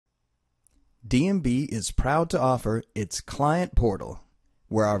DMB is proud to offer its Client Portal,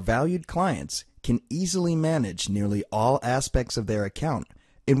 where our valued clients can easily manage nearly all aspects of their account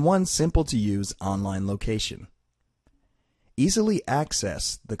in one simple-to-use online location. Easily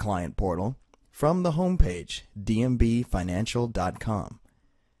access the Client Portal from the homepage dmbfinancial.com.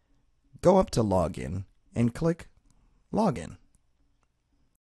 Go up to Login and click Login.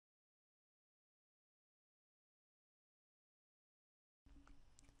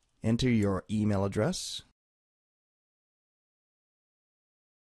 Enter your email address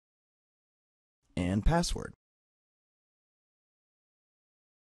and password.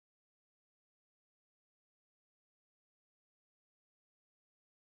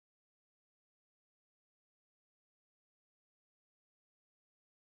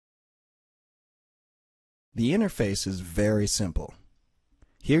 The interface is very simple.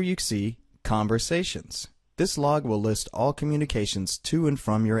 Here you see Conversations. This log will list all communications to and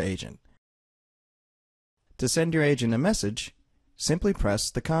from your agent. To send your agent a message, simply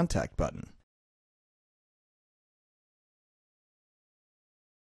press the Contact button.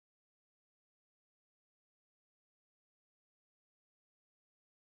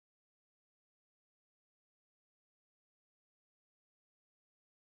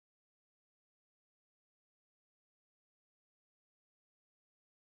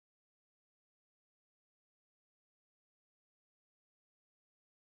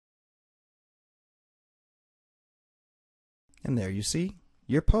 And there you see,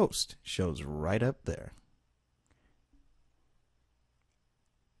 your post shows right up there.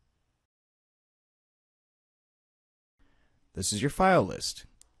 This is your file list,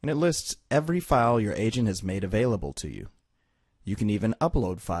 and it lists every file your agent has made available to you. You can even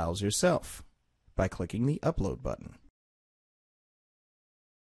upload files yourself by clicking the Upload button.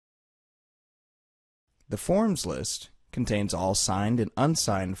 The Forms list contains all signed and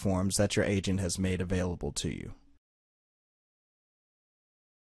unsigned forms that your agent has made available to you.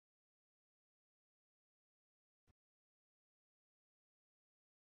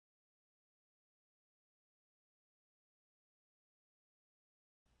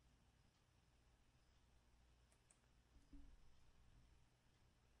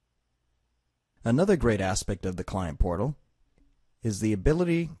 Another great aspect of the Client Portal is the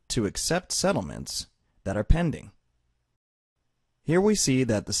ability to accept settlements that are pending. Here we see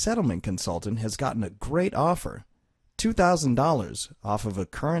that the settlement consultant has gotten a great offer, $2,000 off of a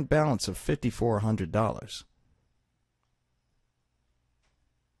current balance of $5,400.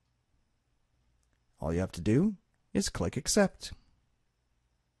 All you have to do is click Accept.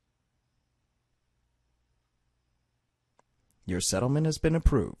 Your settlement has been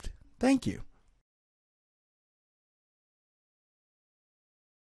approved. Thank you.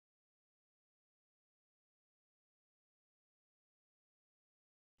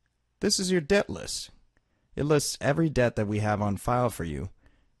 This is your debt list. It lists every debt that we have on file for you,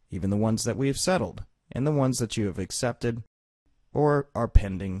 even the ones that we have settled, and the ones that you have accepted or are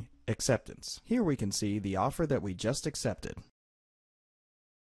pending acceptance. Here we can see the offer that we just accepted.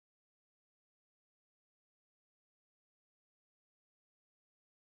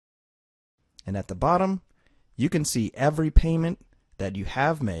 And at the bottom, you can see every payment that you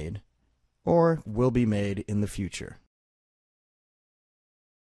have made or will be made in the future.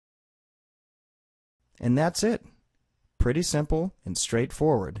 And that's it. Pretty simple and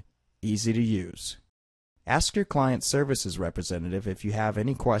straightforward, easy to use. Ask your client services representative if you have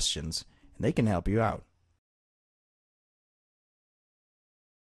any questions, and they can help you out.